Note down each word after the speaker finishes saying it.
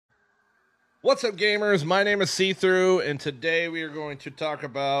What's up, gamers? My name is See-Through, and today we are going to talk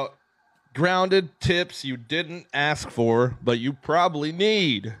about grounded tips you didn't ask for, but you probably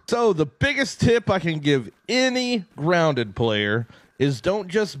need. So the biggest tip I can give any grounded player is don't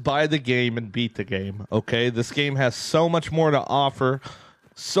just buy the game and beat the game, okay? This game has so much more to offer,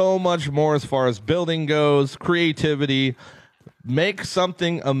 so much more as far as building goes, creativity. Make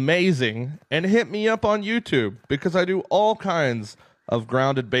something amazing and hit me up on YouTube because I do all kinds of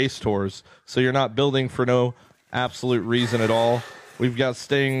grounded base tours, so you're not building for no absolute reason at all. We've got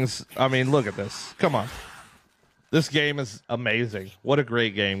stings. I mean, look at this. Come on. This game is amazing. What a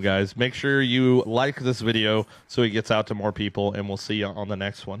great game, guys. Make sure you like this video so it gets out to more people, and we'll see you on the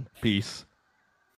next one. Peace.